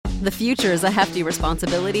The future is a hefty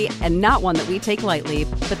responsibility and not one that we take lightly,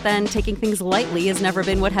 but then taking things lightly has never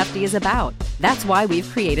been what Hefty is about. That's why we've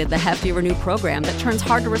created the Hefty Renew program that turns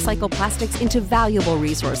hard-to-recycle plastics into valuable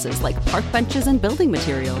resources like park benches and building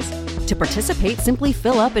materials. To participate, simply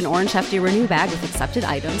fill up an orange Hefty Renew bag with accepted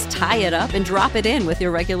items, tie it up, and drop it in with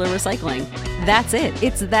your regular recycling. That's it.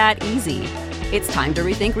 It's that easy. It's time to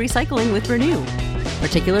rethink recycling with Renew.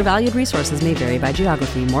 Particular valued resources may vary by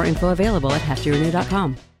geography. More info available at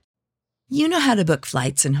heftyrenew.com. You know how to book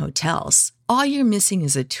flights and hotels. All you're missing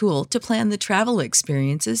is a tool to plan the travel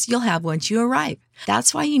experiences you'll have once you arrive.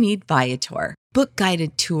 That's why you need Viator. Book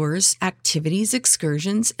guided tours, activities,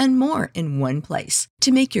 excursions, and more in one place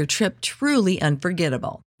to make your trip truly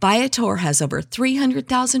unforgettable. Viator has over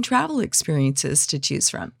 300,000 travel experiences to choose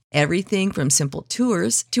from. Everything from simple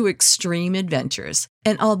tours to extreme adventures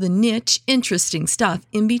and all the niche, interesting stuff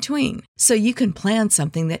in between. So you can plan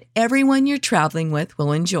something that everyone you're traveling with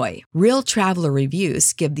will enjoy. Real traveler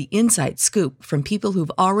reviews give the inside scoop from people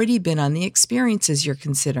who've already been on the experiences you're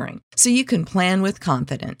considering. So you can plan with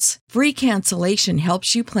confidence. Free cancellation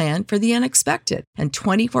helps you plan for the unexpected. And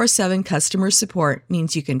 24/7 customer support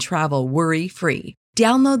means you can travel worry-free.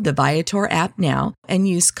 Download the Viator app now and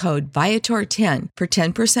use code Viator10 for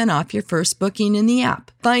 10% off your first booking in the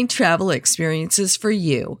app. Find travel experiences for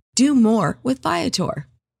you. Do more with Viator.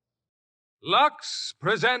 Lux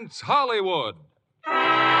presents Hollywood.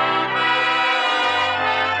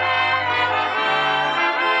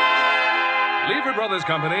 Lever Brothers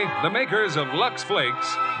Company, the makers of Lux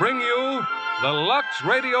Flakes, bring you the Lux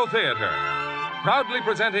Radio Theater, proudly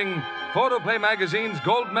presenting Photoplay Magazine's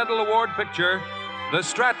Gold Medal Award picture, The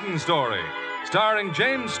Stratton Story, starring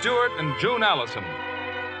James Stewart and June Allison.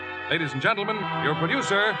 Ladies and gentlemen, your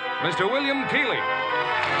producer, Mr. William Keighley.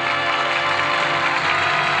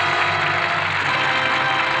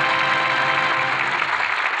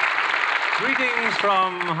 Greetings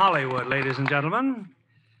from Hollywood, ladies and gentlemen.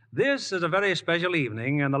 This is a very special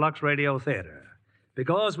evening in the Lux Radio Theater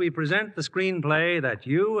because we present the screenplay that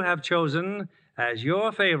you have chosen as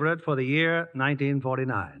your favorite for the year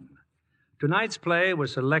 1949. Tonight's play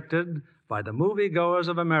was selected by the moviegoers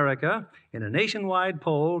of America in a nationwide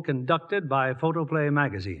poll conducted by Photoplay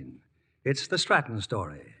Magazine. It's The Stratton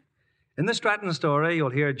Story. In The Stratton Story, you'll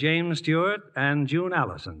hear James Stewart and June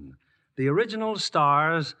Allison, the original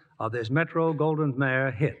stars of this Metro-Goldwyn-Mayer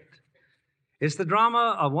hit. It's the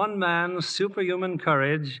drama of one man's superhuman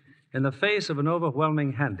courage in the face of an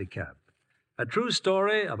overwhelming handicap. A true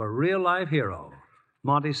story of a real-life hero,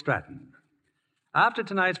 Monty Stratton. After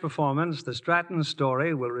tonight's performance, The Stratton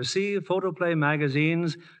Story will receive Photoplay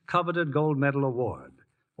Magazine's coveted Gold Medal Award,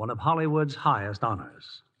 one of Hollywood's highest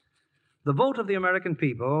honors. The vote of the American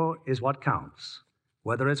people is what counts,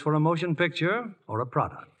 whether it's for a motion picture or a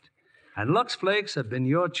product. And Lux Flakes have been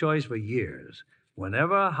your choice for years,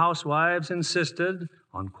 whenever housewives insisted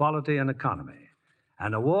on quality and economy.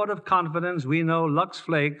 An award of confidence we know Lux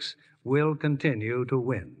Flakes will continue to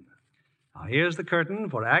win. Now, here's the curtain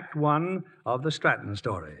for Act One of The Stratton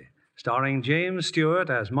Story, starring James Stewart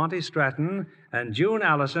as Monty Stratton and June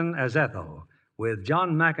Allison as Ethel, with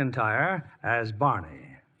John McIntyre as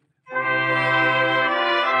Barney.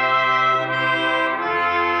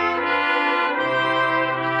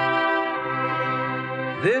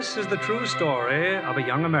 This is the true story of a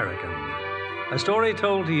young American, a story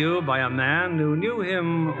told to you by a man who knew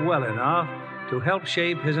him well enough to help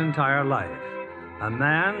shape his entire life. A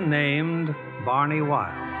man named Barney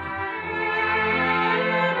Wilde.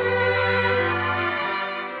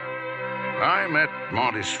 I met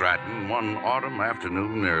Monty Stratton one autumn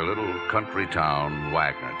afternoon near a little country town,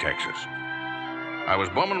 Wagner, Texas. I was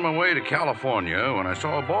bumming my way to California when I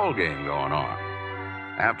saw a ball game going on.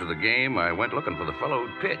 After the game, I went looking for the fellow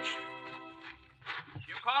who'd pitched.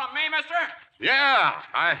 You calling me, mister?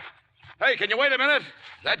 Yeah, Hey, can you wait a minute?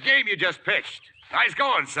 That game you just pitched. Nice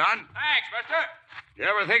going, son. Thanks, mister. You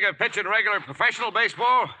ever think of pitching regular professional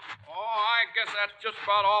baseball? Oh, I guess that's just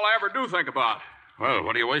about all I ever do think about. Well,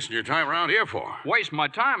 what are you wasting your time around here for? Waste my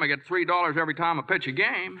time. I get $3 every time I pitch a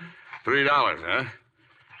game. $3, huh?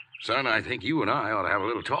 Son, I think you and I ought to have a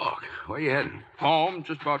little talk. Where are you heading? Home,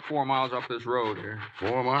 just about 4 miles up this road here.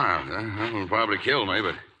 4 miles, huh? That'll probably kill me,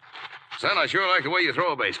 but... Son, I sure like the way you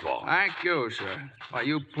throw a baseball. Thank you, sir. Why,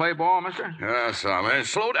 you play ball, mister? Yeah, son, man.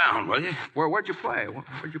 Slow down, will you? Where'd you play?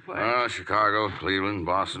 Where'd you play? Chicago, Cleveland,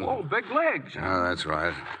 Boston. Oh, big legs. Yeah, that's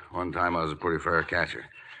right. One time I was a pretty fair catcher.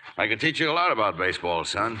 I can teach you a lot about baseball,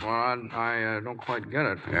 son. Well, I don't quite get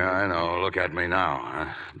it. Yeah, I know. Look at me now,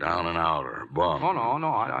 huh? Down and out or bum. Oh, no,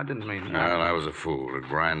 I didn't mean that. Well, I was a fool. A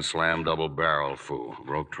grand slam double barrel fool.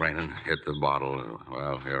 Broke training, hit the bottle.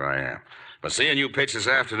 Well, here I am. But seeing you pitch this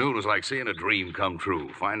afternoon was like seeing a dream come true,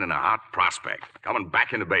 finding a hot prospect, coming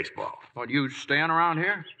back into baseball. What, you staying around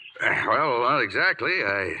here? Well, not exactly.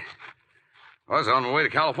 I was on my way to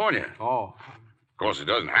California. Oh. Of course, it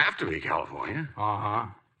doesn't have to be California. Uh-huh.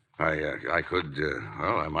 I could,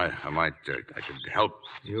 I could help.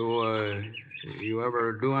 You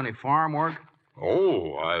ever do any farm work?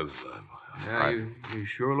 Oh, You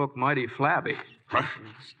sure look mighty flabby.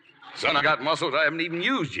 Son, I got muscles I haven't even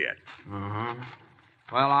used yet. Uh-huh.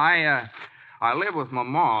 Well, I live with my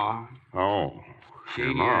ma. Oh.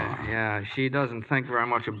 Your ma. She doesn't think very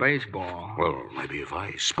much of baseball. Well, maybe if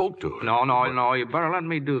I spoke to her. No, you better let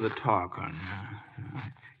me do the talking.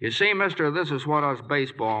 You see, mister, this is what us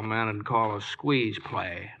baseball men would call a squeeze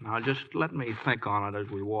play. Now, just let me think on it as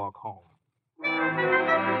we walk home.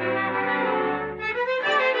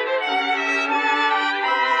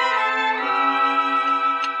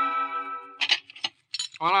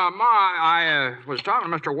 Well, Ma, I was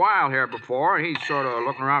talking to Mr. Wilde here before. He's sort of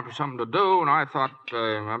looking around for something to do, and I thought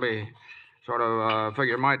maybe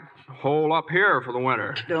figure might hole up here for the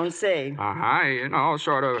winter. Don't say.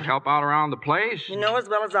 Sort of help out around the place. You know as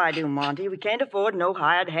well as I do, Monty, we can't afford no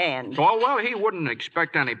hired hand. Oh, well, he wouldn't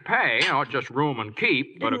expect any pay, just room and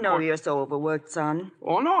keep. Didn't know you're so overworked, son.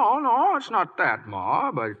 Oh, no, it's not that,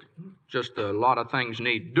 Ma, but just a lot of things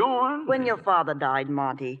need doing. When your father died,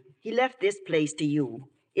 Monty, he left this place to you.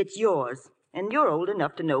 It's yours, and you're old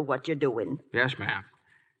enough to know what you're doing. Yes, ma'am.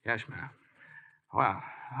 Well,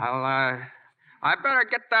 I better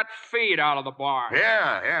get that feed out of the barn.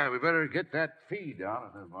 Yeah, we better get that feed out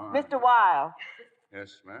of the barn. Mr. Wilde.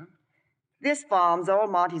 Yes, ma'am? This farm's all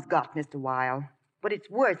Monty's got, Mr. Wilde, but it's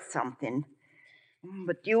worth something.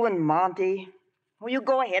 But you and Monty, well, you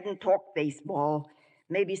go ahead and talk baseball.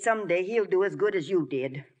 Maybe someday he'll do as good as you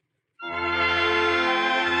did.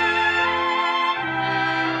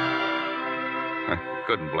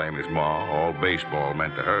 Couldn't blame his ma. All baseball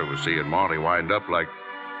meant to her was seeing Monty wind up like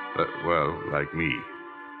me.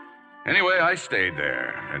 Anyway, I stayed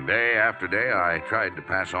there, and day after day I tried to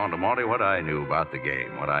pass on to Monty what I knew about the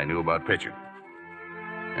game, what I knew about pitching.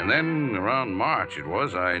 And then around March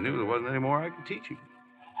I knew there wasn't any more I could teach him.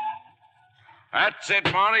 That's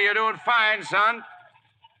it, Monty. You're doing fine, son.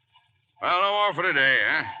 Well, no more for today,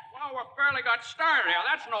 huh? Well, we barely got started here.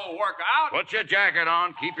 That's no workout. Put your jacket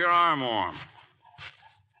on. Keep your arm warm.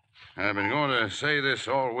 I've been going to say this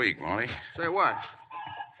all week, Monty. Say what?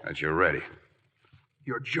 That you're ready.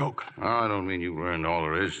 You're joking. I don't mean you've learned all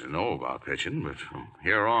there is to know about pitching, but from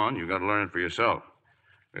here on, you've got to learn it for yourself.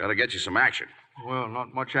 We got to get you some action. Well,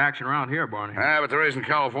 not much action around here, Barney. But there is in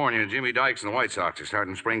California. Jimmy Dykes and the White Sox are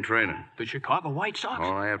starting spring training. The Chicago White Sox?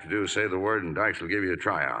 All I have to do is say the word, and Dykes will give you a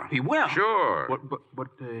tryout. He will? Sure. But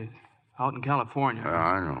out in California.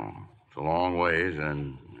 I know. It's a long ways,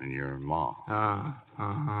 and your ma.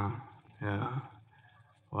 Yeah.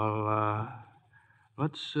 Well,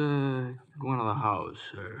 let's go into the house,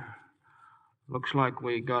 sir. Looks like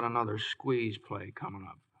we got another squeeze play coming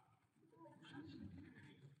up.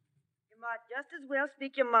 You might just as well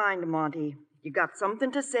speak your mind, Monty. You got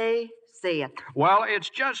something to say, say it. Well,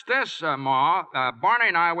 it's just this, Ma. Barney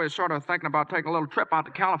and I were sort of thinking about taking a little trip out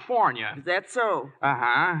to California. Is that so?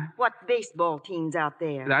 Uh-huh. What baseball team's out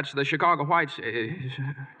there? That's the Chicago Whites.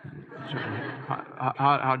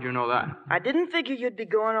 How'd you know that? I didn't figure you'd be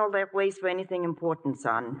going all that ways for anything important,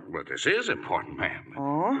 son. But this is important, ma'am.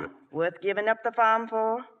 Oh? Worth giving up the farm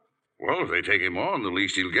for? Well, if they take him on, the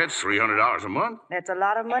least he'll get's $300 a month. That's a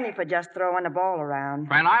lot of money for just throwing a ball around.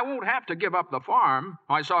 And I won't have to give up the farm.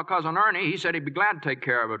 I saw Cousin Ernie. He said he'd be glad to take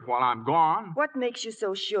care of it while I'm gone. What makes you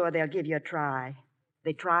so sure they'll give you a try?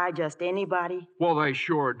 They try just anybody? Well, they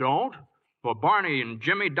sure don't. Well, Barney and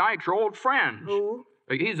Jimmy Dykes are old friends. Who?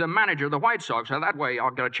 He's the manager of the White Sox, so that way I'll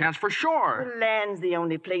get a chance for sure. The land's the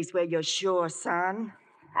only place where you're sure, son.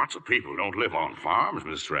 Lots of people don't live on farms,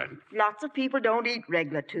 Miss Stratton. Lots of people don't eat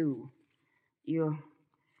regular, too. You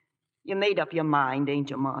made up your mind, ain't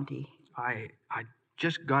you, Monty? I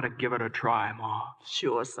just gotta give it a try, Ma.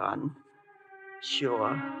 Sure, son.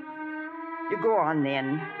 Sure. You go on,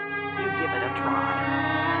 then. You give it a try.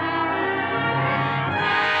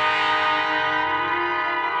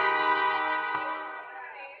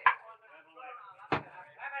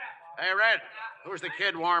 Hey, Red, who's the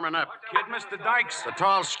kid warming up? Kid, Mr. Dykes. The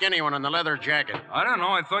tall, skinny one in the leather jacket. I don't know.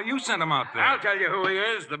 I thought you sent him out there. I'll tell you who he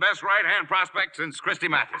is. The best right-hand prospect since Christy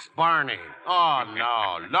Mathis. Barney. Oh,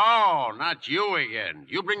 no, not you again.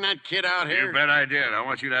 You bring that kid out here? You bet I did. I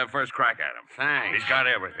want you to have first crack at him. Thanks. He's got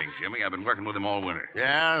everything, Jimmy. I've been working with him all winter.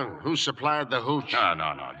 Yeah? Who supplied the hooch?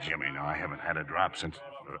 No, Jimmy. No, I haven't had a drop since...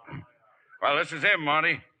 Well, this is him,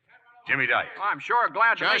 Monty. Jimmy Dykes. I'm sure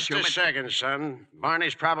glad to meet Just you. a second, son.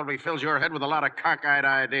 Barney's probably fills your head with a lot of cockeyed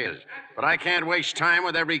ideas. But I can't waste time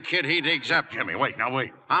with every kid he digs up. Jimmy, wait, now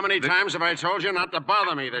wait. How many times have I told you not to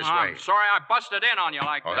bother me this way? I'm sorry I busted in on you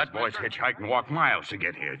like Oh, this. that boy's mister. hitchhiked and walked miles to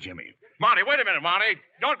get here, Jimmy. Monty, wait a minute, Monty.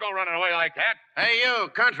 Don't go running away like that. Hey, you,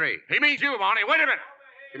 Country. He means you, Monty. Wait a minute.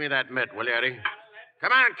 Give me that mitt, will you, Eddie?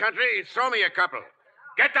 Come on, Country. Throw me a couple.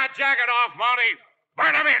 Get that jacket off, Monty.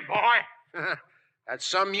 Burn him in, boy. That's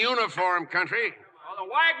some uniform, Country. Well, the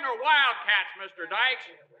Wagner Wildcats, Mr. Dykes.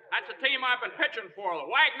 That's the team I've been pitching for, the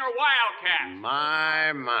Wagner Wildcats.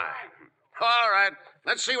 My. All right.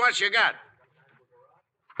 Let's see what you got.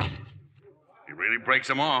 He really breaks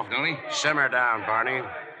them off, don't he? Simmer down, Barney.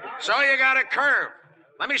 So you got a curve.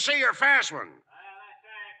 Let me see your fast one.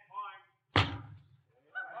 Well,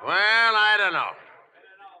 I don't know.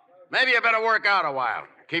 Maybe you better work out a while.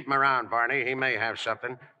 Keep him around, Barney. He may have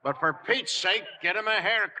something. But for Pete's sake, get him a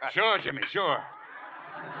haircut. Sure, Jimmy, sure.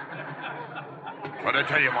 What'd I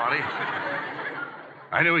tell you, Monty?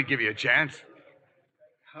 I knew he'd give you a chance.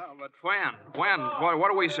 But when? What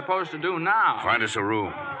are we supposed to do now? Find us a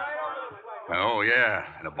room. Oh, yeah,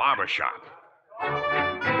 and a barber shop.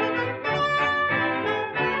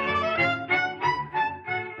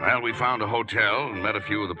 Well, we found a hotel and met a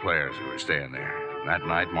few of the players who were staying there. That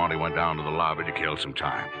night, Monty went down to the lobby to kill some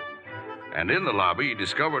time. And in the lobby, he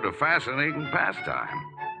discovered a fascinating pastime.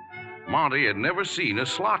 Monty had never seen a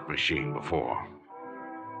slot machine before.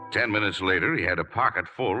 10 minutes later, he had a pocket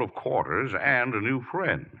full of quarters and a new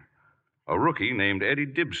friend, a rookie named Eddie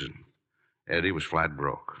Dibson. Eddie was flat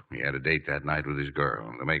broke. He had a date that night with his girl.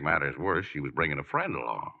 And to make matters worse, she was bringing a friend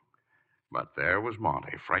along. But there was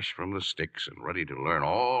Monty, fresh from the sticks and ready to learn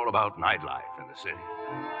all about nightlife in the city.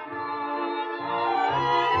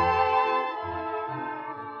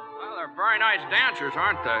 Well, they're very nice dancers,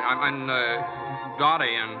 aren't they? I mean,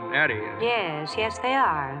 Dottie and Eddie. Yes, they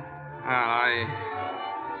are. I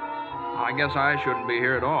guess I shouldn't be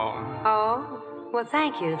here at all. Oh? Well,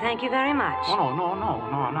 thank you. Thank you very much. Oh, no,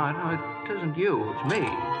 it isn't you. It's me.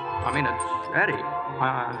 I mean, it's Eddie.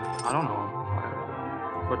 I don't know.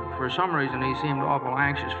 But for some reason, he seemed awful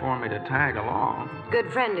anxious for me to tag along. Good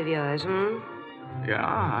friend of yours,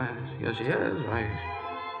 Yeah, yes, he is. I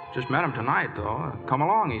just met him tonight, though. Come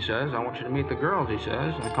along, he says. I want you to meet the girls, he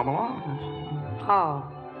says. And come along. Oh.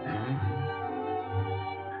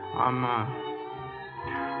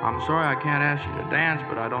 I'm sorry I can't ask you to dance,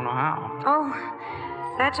 but I don't know how. Oh,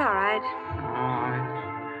 that's all right.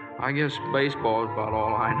 I guess baseball is about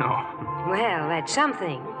all I know. Well, that's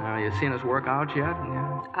something. You seen us work out yet? Yeah.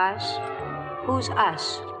 Us? Who's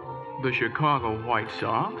us? The Chicago White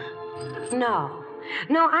Sox. No,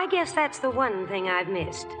 I guess that's the one thing I've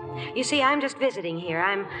missed. You see, I'm just visiting here.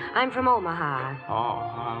 I'm from Omaha.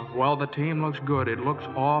 Well, the team looks good. It looks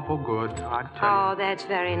awful good, I tell you. Oh, that's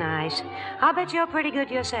very nice. I'll bet you're pretty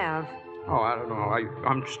good yourself. Oh, I don't know.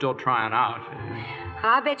 I'm still trying out.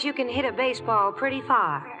 I'll bet you can hit a baseball pretty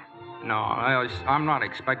far. No, I'm not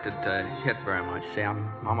expected to hit very much. See,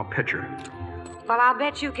 I'm a pitcher. Well, I'll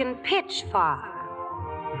bet you can pitch far.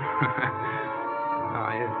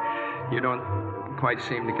 You don't quite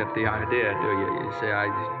seem to get the idea, do you? You see,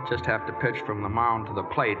 I just have to pitch from the mound to the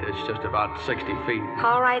plate. It's just about 60 feet.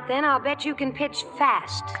 All right, then. I'll bet you can pitch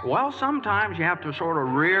fast. Well, sometimes you have to sort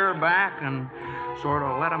of rear back and sort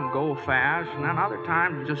of let them go fast, and then other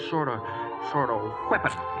times you just sort of whip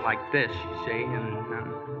it like this, you see,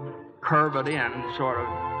 and curve it in, sort of.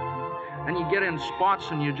 And you get in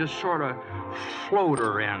spots and you just sort of float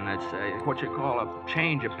her in. It's what you call a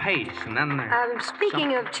change of pace. And then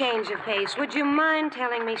speaking of change of pace, would you mind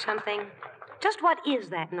telling me something? Just what is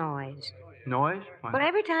that noise? Noise? What? Well,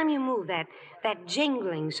 every time you move, that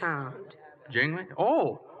jingling sound. Jingling?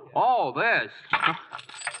 Oh, this.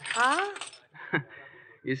 Huh?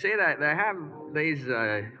 You see, they have these,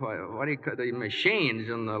 what do you call the machines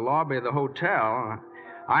in the lobby of the hotel.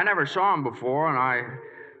 I never saw them before, and I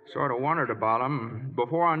sort of wondered about them.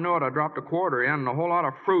 Before I knew it, I dropped a quarter in, and a whole lot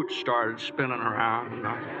of fruit started spinning around.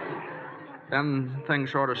 Then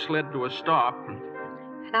things sort of slid to a stop.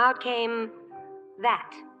 And out came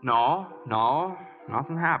that. No,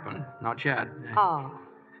 nothing happened. Not yet. Oh.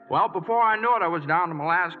 Well, before I knew it, I was down to my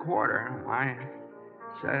last quarter.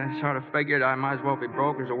 I sort of figured I might as well be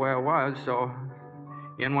broke as the way I was, so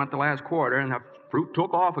in went the last quarter, and the fruit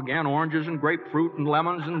took off again, oranges and grapefruit and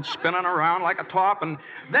lemons and spinning around like a top, and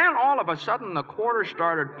then all of a sudden the quarter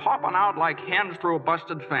started popping out like hens through a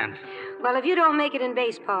busted fence. Well, if you don't make it in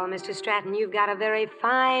baseball, Mr. Stratton, you've got a very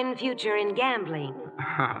fine future in gambling.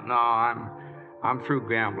 No, I'm through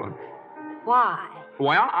gambling. Why?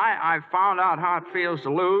 Well, I found out how it feels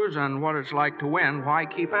to lose and what it's like to win. Why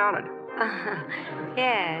keep at it?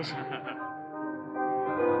 Yes.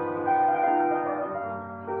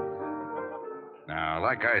 Now,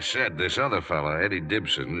 like I said, this other fella, Eddie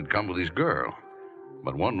Dibson, had come with his girl.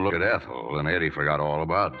 But one look at Ethel, and Eddie forgot all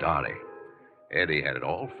about Dottie. Eddie had it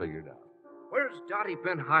all figured out. Where's Dottie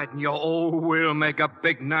been hiding, you? Oh, we'll make a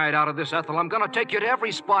big night out of this, Ethel. I'm gonna take you to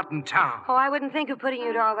every spot in town. Oh, I wouldn't think of putting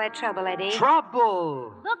you to all that trouble, Eddie.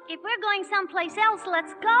 Trouble? Look, if we're going someplace else,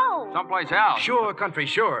 let's go. Someplace else. Sure, country,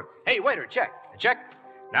 sure. Hey, waiter, check. Check.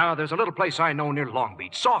 Now, there's a little place I know near Long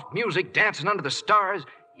Beach. Soft music, dancing under the stars.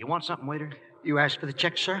 You want something, waiter? You asked for the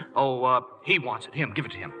check, sir? Oh, he wants it. Him, give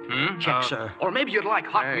it to him. Check, sir. Or maybe you'd like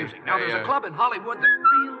hot music. Now, there's a club in Hollywood that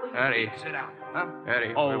really Eddie. makes it out. Huh?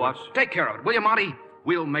 Eddie. Oh, take care of it, will you, Monty?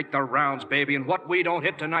 We'll make the rounds, baby, and what we don't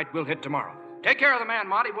hit tonight, we'll hit tomorrow. Take care of the man,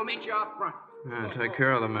 Monty. We'll meet you out front. Yeah, take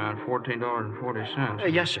care of the man.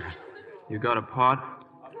 $14.40. Yes, sir. You got a pot?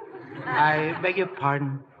 I beg your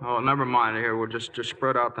pardon? Oh, never mind. Here, we'll just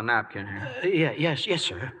spread out the napkin here. Yes,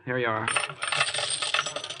 sir. Here you are.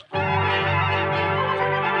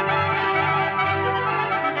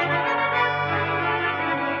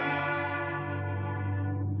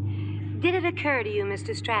 Did it occur to you,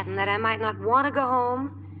 Mr. Stratton, that I might not want to go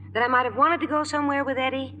home? That I might have wanted to go somewhere with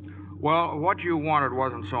Eddie? Well, what you wanted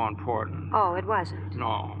wasn't so important. Oh, it wasn't.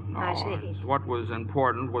 No. I see. What was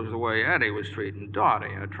important was the way Eddie was treating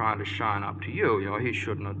Dottie, trying to shine up to you. You know, he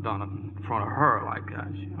shouldn't have done it in front of her like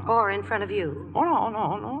that. You know. Or in front of you. Oh,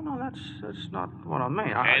 no. That's not what I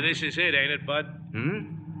mean. Hey, this is it, ain't it, Bud?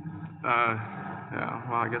 Yeah,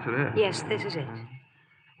 well, I guess it is. Yes, this is it.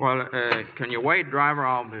 Well, can you wait, driver?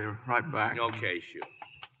 I'll be right back. Okay, sure.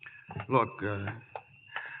 Look,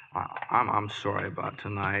 I'm sorry about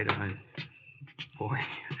tonight. Boy,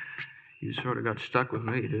 you sort of got stuck with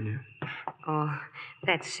me, didn't you? Oh,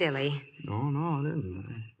 that's silly. No, I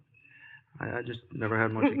didn't. I just never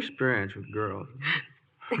had much experience with girls.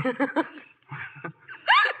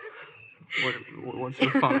 What's so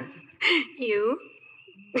funny? You?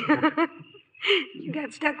 You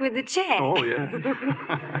got stuck with the check. Oh, yeah.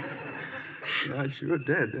 Yeah, I sure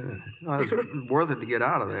did. It was worth it to get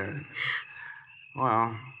out of there.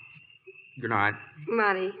 Well, good night.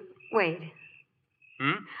 Monty, wait.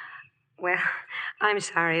 Well, I'm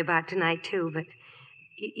sorry about tonight, too, but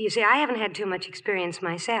you see, I haven't had too much experience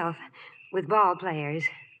myself with ball players.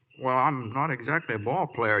 Well, I'm not exactly a ball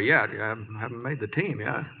player yet. I haven't made the team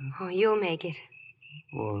yet. Oh, you'll make it.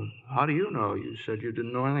 Well, how do you know? You said you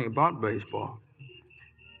didn't know anything about baseball.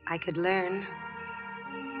 I could learn.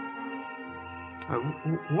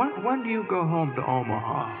 When do you go home to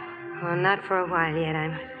Omaha? Oh, not for a while yet.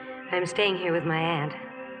 I'm staying here with my aunt.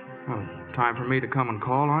 Well, time for me to come and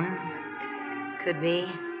call on you? Could be.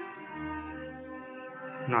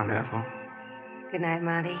 Good night, Ethel. Good night,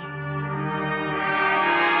 Monty.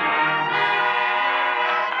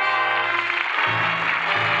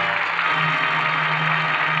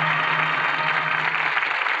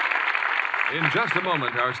 In just a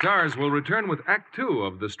moment, our stars will return with Act Two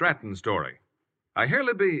of the Stratton story. I hear,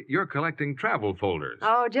 Libby, you're collecting travel folders.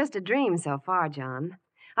 Oh, just a dream so far, John.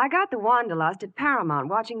 I got the Wanderlust at Paramount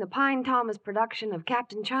watching the Pine Thomas production of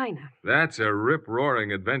Captain China. That's a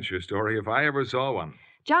rip-roaring adventure story if I ever saw one.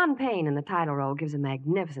 John Payne in the title role gives a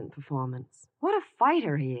magnificent performance. What a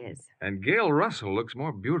fighter he is. And Gail Russell looks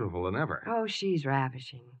more beautiful than ever. Oh, she's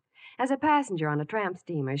ravishing. As a passenger on a tramp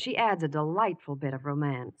steamer, she adds a delightful bit of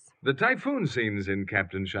romance. The typhoon scenes in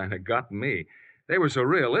Captain China got me. They were so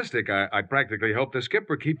realistic, I practically helped the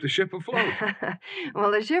skipper keep the ship afloat.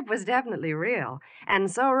 Well, the ship was definitely real, and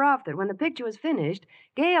so rough that when the picture was finished,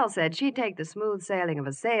 Gail said she'd take the smooth sailing of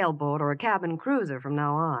a sailboat or a cabin cruiser from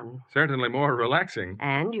now on. Certainly more relaxing.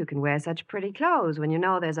 And you can wear such pretty clothes when you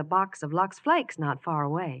know there's a box of Lux Flakes not far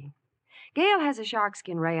away. Gail has a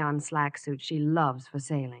sharkskin rayon slack suit she loves for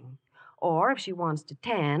sailing. Or if she wants to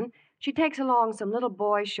tan, she takes along some little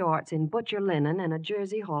boy shorts in butcher linen and a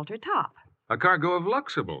jersey halter top. A cargo of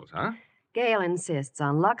Luxables, huh? Gail insists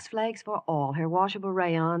on Lux Flakes for all her washable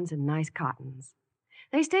rayons and nice cottons.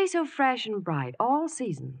 They stay so fresh and bright all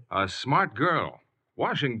season. A smart girl.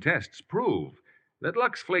 Washing tests prove that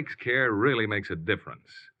Lux Flakes care really makes a difference.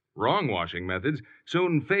 Wrong washing methods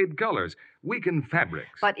soon fade colors, weaken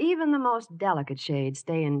fabrics. But even the most delicate shades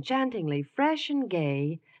stay enchantingly fresh and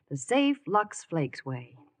gay the safe Lux Flakes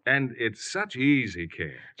way. And it's such easy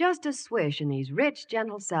care. Just a swish in these rich,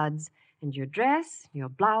 gentle suds, and your dress, your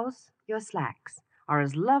blouse, your slacks are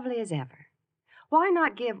as lovely as ever. Why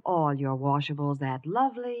not give all your washables that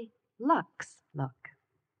lovely Lux look?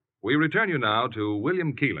 We return you now to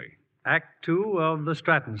William Keighley. Act Two of the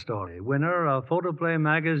Stratton story, winner of Photoplay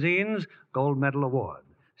Magazine's Gold Medal Award.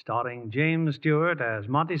 starring James Stewart as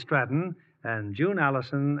Monty Stratton and June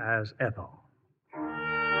Allison as Ethel.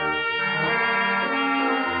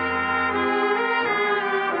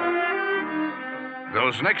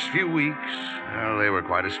 Those next few weeks, well, they were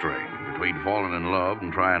quite a strain. Between falling in love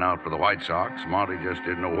and trying out for the White Sox, Monty just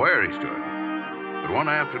didn't know where he stood. But one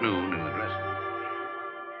afternoon in the dressing room.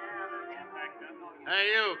 Hey,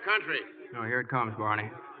 you, Country. Oh, here it comes, Barney.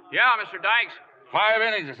 Yeah, Mr. Dykes. 5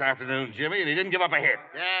 innings this afternoon, Jimmy, and he didn't give up a hit.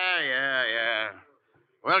 Yeah.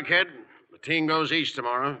 Well, kid, the team goes east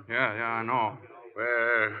tomorrow. Yeah, I know.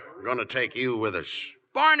 We're going to take you with us.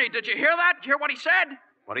 Barney, did you hear that? Did you hear what he said?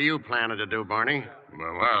 What are you planning to do, Barney?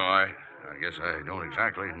 Well, I guess I don't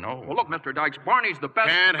exactly know. Well, look, Mr. Dykes, Barney's the best.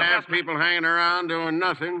 Can't the have best people hanging around doing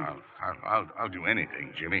nothing. I'll do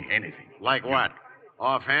anything, Jimmy, anything. Like what?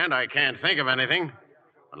 Offhand, I can't think of anything.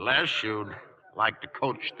 Unless you'd like to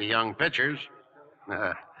coach the young pitchers.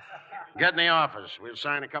 Get in the office. We'll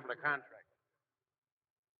sign a couple of contracts.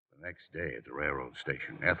 The next day at the railroad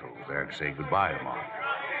station, Ethel was there to say goodbye to Monty.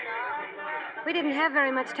 We didn't have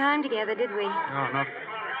very much time together, did we? No, enough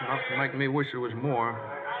to make me wish there was more.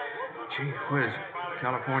 Gee whiz,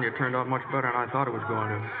 California turned out much better than I thought it was going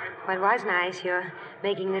to. Well, it was nice, your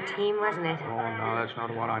making the team, wasn't it? Oh, no, that's not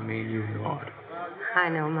what I mean. You know it. I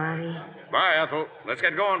know, Monty. Bye, Ethel. Let's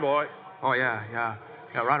get going, boy. Oh, yeah,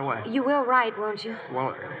 right away. You will write, won't you?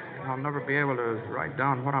 Well, I'll never be able to write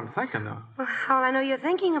down what I'm thinking, though. Well, how will I know you're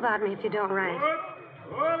thinking about me if you don't write?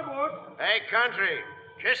 Hey, Country,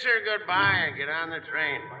 kiss her goodbye and get on the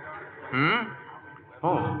train.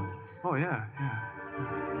 Oh, yeah.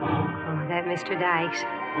 Oh, that Mr. Dykes.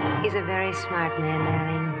 He's a very smart man,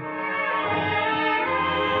 darling.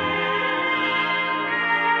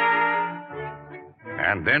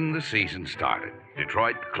 And then the season started.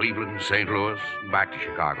 Detroit, Cleveland, St. Louis, and back to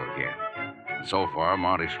Chicago again. And so far,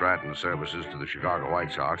 Monty Stratton's services to the Chicago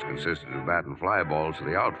White Sox consisted of batting fly balls to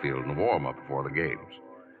the outfield in the warm-up before the games.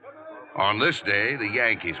 On this day, the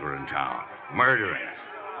Yankees were in town, murdering it.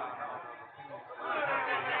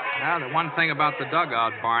 Now, the one thing about the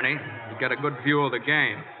dugout, Barney, you get a good view of the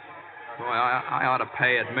game. Boy, I ought to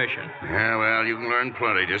pay admission. Yeah, well, you can learn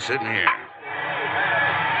plenty just sitting here.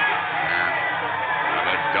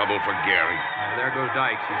 A double for Gary. There goes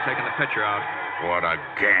Dykes. He's taking the pitcher out. What a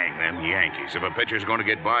gang, them Yankees. If a pitcher's going to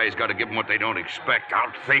get by, he's got to give them what they don't expect.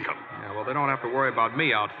 Outthink them. Yeah, well, they don't have to worry about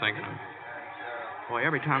me outthinking them. Boy,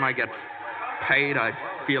 every time I get paid, I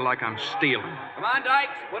feel like I'm stealing. Come on,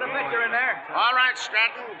 Dykes. Put a pitcher in there. All right,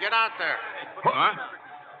 Stratton, get out there. Huh?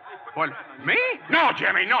 What, me? No,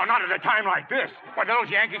 Jimmy, no, not at a time like this. Why, those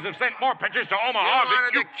Yankees have sent more pitchers to Omaha You than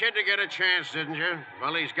wanted the kid to get a chance, didn't you?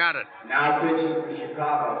 Well, he's got it. Now pitching for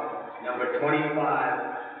Chicago, number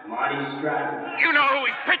 25, Monty Stratton. You know who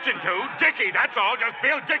he's pitching to. Dickey, that's all. Just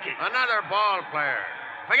Bill Dickey. Another ball player.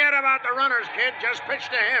 Forget about the runners, kid. Just pitch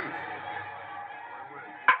to him.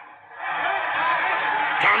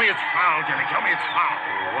 Tell me it's foul, Jimmy. Tell me it's foul.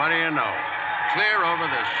 What do you know? Clear over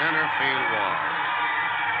the center field wall.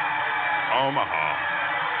 Omaha.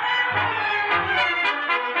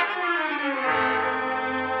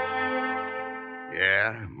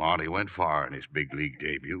 Yeah, Monty went far in his big league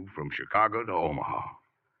debut from Chicago to Omaha.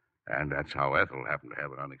 And that's how Ethel happened to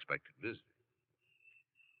have an unexpected visit.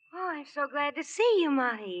 Oh, I'm so glad to see you,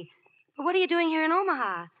 Monty. But what are you doing here in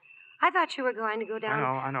Omaha? I thought you were going to go down.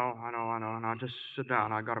 I know. Now, just sit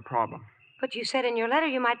down. I got a problem. But you said in your letter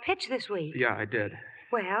you might pitch this week. Yeah, I did.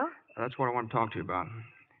 Well? That's what I want to talk to you about.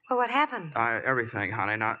 Well, what happened? Everything,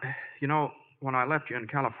 honey. Now, you know, when I left you in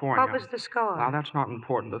California... What was the score? Now, that's not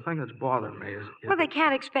important. The thing that's bothering me is... Well, they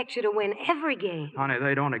can't expect you to win every game. Honey,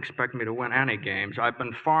 they don't expect me to win any games. I've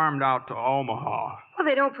been farmed out to Omaha. Well,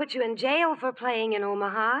 they don't put you in jail for playing in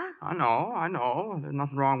Omaha. I know. There's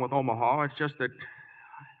nothing wrong with Omaha. It's just that...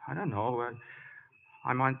 I don't know.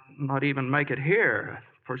 I might not even make it here.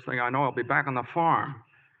 First thing I know, I'll be back on the farm.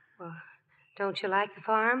 Well, don't you like the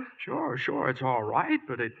farm? Sure. It's all right,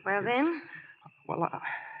 but it... Well, then? Well,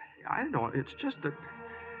 I don't... It's just that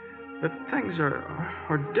things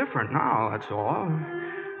are different now, that's all.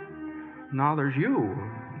 Now there's you.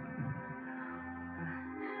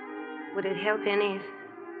 Would it help any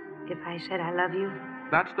if I said I love you?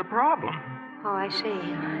 That's the problem. Oh, I see.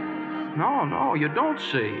 No, you don't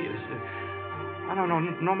see. I don't know.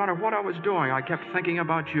 No matter what I was doing, I kept thinking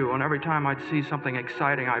about you, and every time I'd see something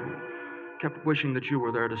exciting, I kept wishing that you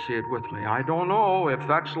were there to see it with me. I don't know if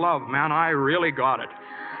that's love, man. I really got it.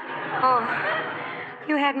 Oh,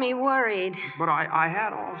 you had me worried. But I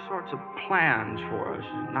had all sorts of plans for us.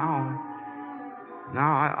 Now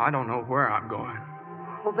I don't know where I'm going.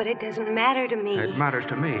 Oh, but it doesn't matter to me. It matters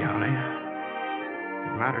to me, honey.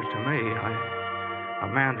 It matters to me. A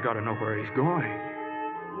man's got to know where he's going.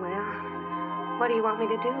 Well, what do you want me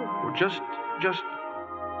to do? Well, just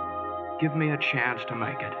give me a chance to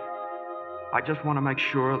make it. I just want to make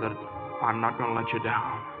sure that I'm not going to let you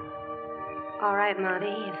down. All right,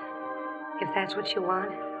 Monty, if that's what you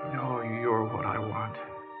want. No, you're what I want.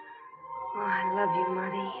 Oh, I love you,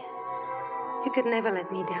 Monty. You could never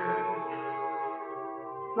let me down.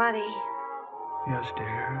 Monty. Yes,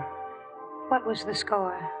 dear. What was the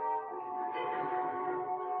score?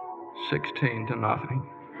 16-0.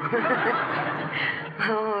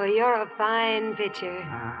 Oh, you're a fine pitcher.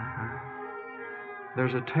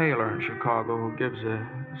 There's a tailor in Chicago who gives a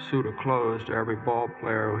suit of clothes to every ball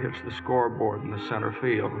player who hits the scoreboard in the center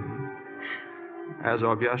field. As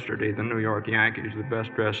of yesterday, the New York Yankees, the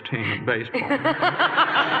best-dressed team in baseball.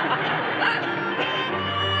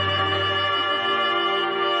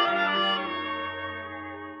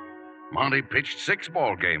 Monty pitched 6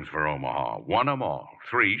 ball games for Omaha, won them all,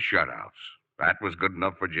 3 shutouts. That was good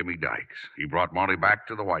enough for Jimmy Dykes. He brought Monty back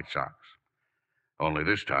to the White Sox. Only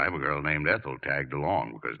this time, a girl named Ethel tagged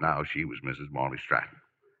along because now she was Mrs. Monty Stratton.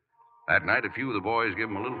 That night, a few of the boys gave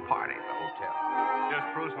him a little party at the hotel.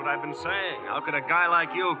 Just proves what I've been saying. How could a guy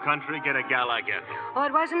like you, Country, get a gal like Ethel? Oh,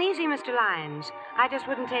 it wasn't easy, Mr. Lyons. I just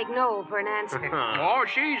wouldn't take no for an answer. Oh,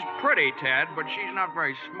 she's pretty, Ted, but she's not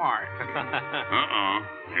very smart.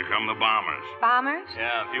 Here come the Bombers. Bombers?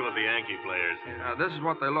 Yeah, a few of the Yankee players. This is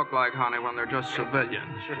what they look like, honey, when they're just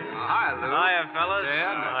civilians. Hi, Lou. Hiya, fellas. Ted.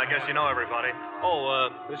 I guess you know everybody. Oh,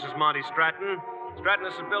 this is Monty Stratton. Stratton,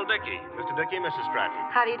 this is Bill Dickey. Mr. Dickey, Mrs. Stratton.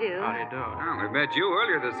 How do you do? How do you do? Oh, we met you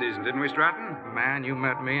earlier this season, didn't we, Stratton? Man, you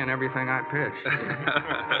met me and everything I pitched.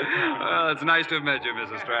 Well, it's nice to have met you,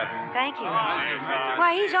 Mrs. Stratton. Thank you.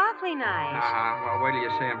 Why, he's awfully nice. Well, wait till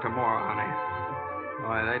you see him tomorrow, honey.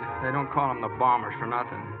 Why, they don't call him the Bombers for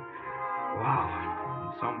nothing.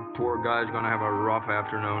 Wow. Some poor guy's going to have a rough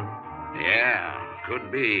afternoon. Yeah,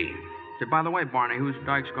 could be. Hey, by the way, Barney, who's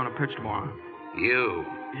Dykes going to pitch tomorrow? You.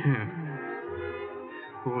 Yeah.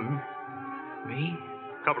 Who, me?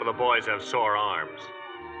 A couple of the boys have sore arms.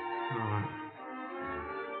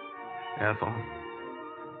 Ethel.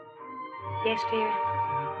 Yes, dear?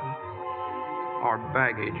 Our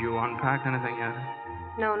baggage, you unpacked anything yet?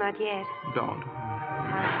 No, not yet. Don't.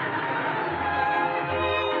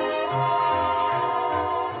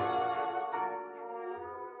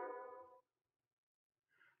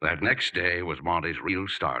 That next day was Monty's real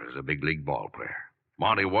start as a big league ball player.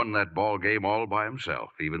 Monty won that ball game all by himself,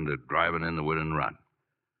 even to driving in the winning run.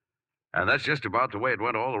 And that's just about the way it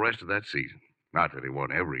went all the rest of that season. Not that he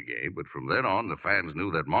won every game, but from then on, the fans knew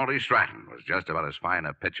that Monty Stratton was just about as fine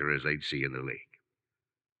a pitcher as they'd see in the league.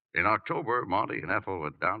 In October, Monty and Ethel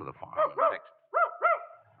went down to the farm and fixed.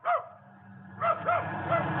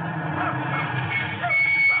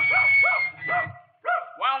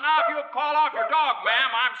 Well, now, if you'll call off your dog,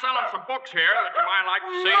 ma'am, I'm selling some books here that you might like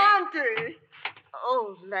to see. Monty!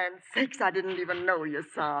 Oh, land sakes, I didn't even know you,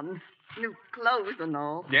 son. New clothes and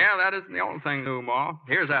all. Yeah, that isn't the only thing new, Ma.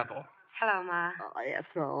 Here's Ethel. Hello, Ma. Oh,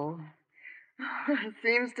 Ethel.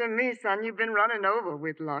 Seems to me, son, you've been running over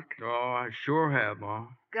with luck. Oh, I sure have, Ma.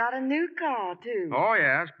 Got a new car, too. Oh,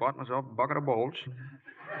 yes. Bought myself a bucket of bolts.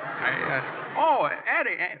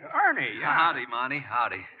 Eddie, Ernie. Yeah. Howdy, Monty.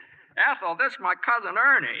 Howdy. Ethel, this is my cousin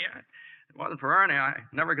Ernie. If it wasn't for Ernie, I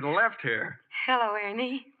never could have left here. Hello,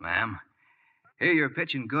 Ernie. Ma'am. Hey, you're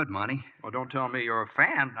pitching good, Monty. Well, don't tell me you're a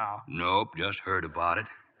fan now. Nope, just heard about it.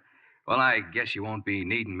 Well, I guess you won't be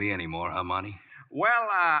needing me anymore, huh, Monty? Well,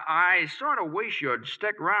 I sort of wish you'd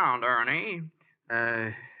stick around, Ernie.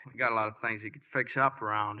 We got a lot of things you could fix up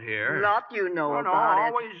around here. Lot you know well,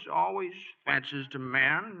 about no, it. always fences to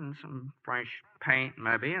mend and some fresh paint,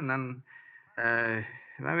 maybe, and then,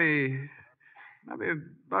 maybe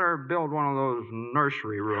better build one of those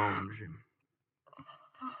nursery rooms.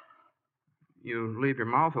 You leave your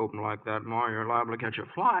mouth open like that, Ma, you're liable to catch a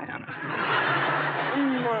fly in it.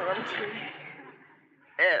 Monty.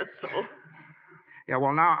 Ethel. Yeah,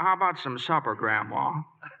 well, now, how about some supper, Grandma?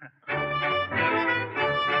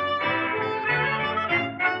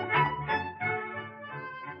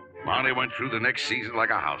 Monty went through the next season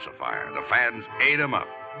like a house afire. The fans ate him up.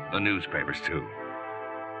 The newspapers, too.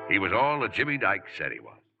 He was all that Jimmy Dykes said he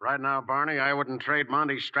was. Right now, Barney, I wouldn't trade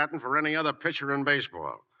Monty Stratton for any other pitcher in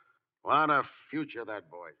baseball. What a future that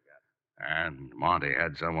boy's got. And Monty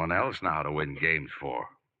had someone else now to win games for.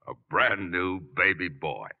 A brand new baby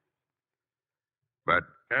boy. But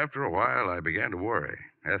after a while, I began to worry.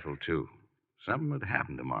 Ethel, too. Something had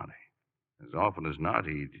happened to Monty. As often as not,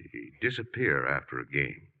 he'd disappear after a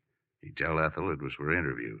game. He'd tell Ethel it was for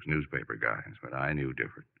interviews, newspaper guys, but I knew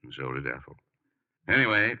different, and so did Ethel.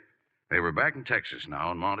 Anyway, They were back in Texas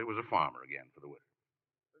now, and Monty was a farmer again for the winter.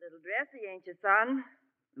 Little dressy, ain't you, son?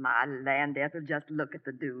 My land, Ethel, just look at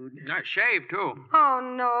the dude. Nice shave, too. Oh,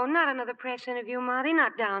 no, not another press interview, Monty.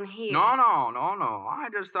 Not down here. No. I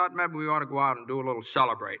just thought maybe we ought to go out and do a little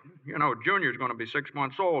celebrating. You know, Junior's going to be 6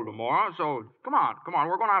 months old tomorrow, so come on.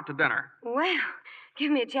 We're going out to dinner. Well,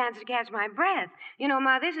 give me a chance to catch my breath. You know,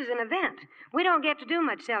 Ma, this is an event. We don't get to do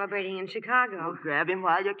much celebrating in Chicago. Well, grab him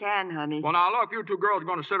while you can, honey. Well, now, look, you two girls are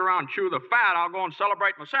going to sit around and chew the fat. I'll go and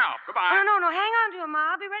celebrate myself. Goodbye. No. Hang on to him,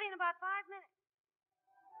 Ma. I'll be ready in about 5 minutes.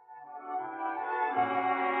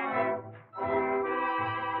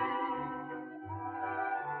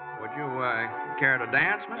 Would you care to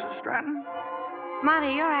dance, Mrs. Stratton?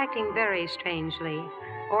 Monty, you're acting very strangely.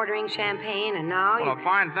 Ordering champagne, and now Well, a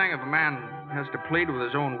fine thing if a man has to plead with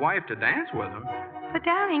his own wife to dance with him. But,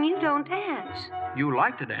 darling, you don't dance. You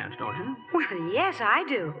like to dance, don't you? Well, yes, I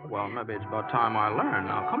do. Well, maybe it's about time I learn.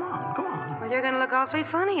 Now, come on. Well, you're going to look awfully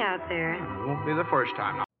funny out there. It won't be the first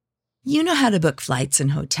time now. You know how to book flights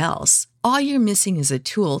and hotels. All you're missing is a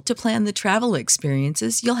tool to plan the travel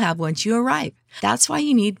experiences you'll have once you arrive. That's why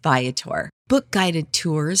you need Viator. Book guided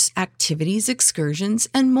tours, activities, excursions,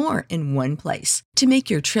 and more in one place to make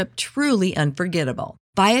your trip truly unforgettable.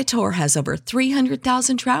 Viator has over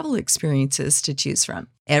 300,000 travel experiences to choose from.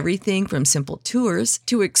 Everything from simple tours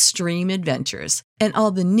to extreme adventures and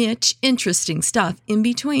all the niche, interesting stuff in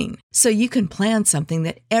between. So you can plan something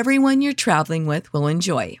that everyone you're traveling with will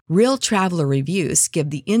enjoy. Real traveler reviews give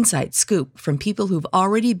the inside scoop from people who've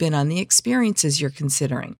already been on the experiences you're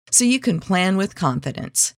considering. So you can plan with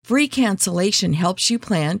confidence. Free cancellation helps you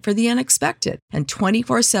plan for the unexpected. And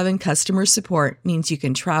 24/7 customer support means you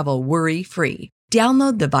can travel worry-free.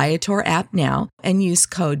 Download the Viator app now and use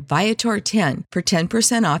code Viator10 for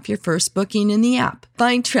 10% off your first booking in the app.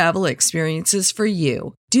 Find travel experiences for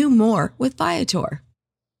you. Do more with Viator.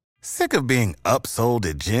 Sick of being upsold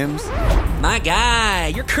at gyms? My guy,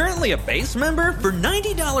 you're currently a base member. For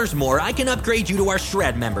 $90 more, I can upgrade you to our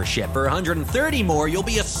Shred membership. For $130 more, you'll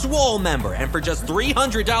be a Swole member. And for just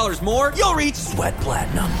 $300 more, you'll reach Sweat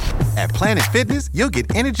Platinum. At Planet Fitness, you'll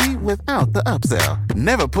get energy without the upsell.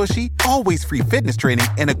 Never pushy, always free fitness training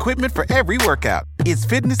and equipment for every workout. It's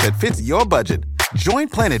fitness that fits your budget. Join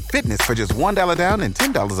Planet Fitness for just $1 down and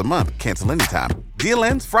 $10 a month. Cancel anytime. Deal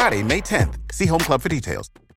ends Friday, May 10th. See Home Club for details.